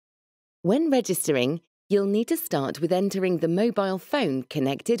When registering, you'll need to start with entering the mobile phone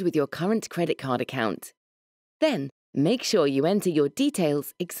connected with your current credit card account. Then, make sure you enter your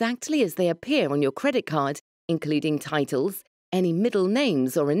details exactly as they appear on your credit card, including titles, any middle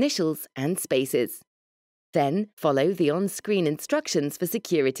names or initials, and spaces. Then, follow the on-screen instructions for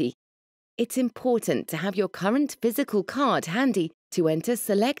security. It's important to have your current physical card handy to enter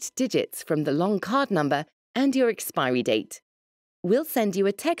select digits from the long card number and your expiry date. We'll send you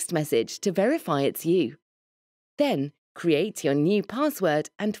a text message to verify it's you. Then, create your new password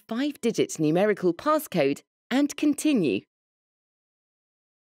and 5-digit numerical passcode and continue.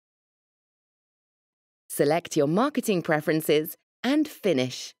 Select your marketing preferences and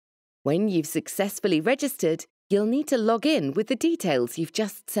finish. When you've successfully registered, you'll need to log in with the details you've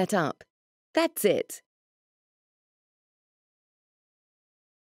just set up. That's it.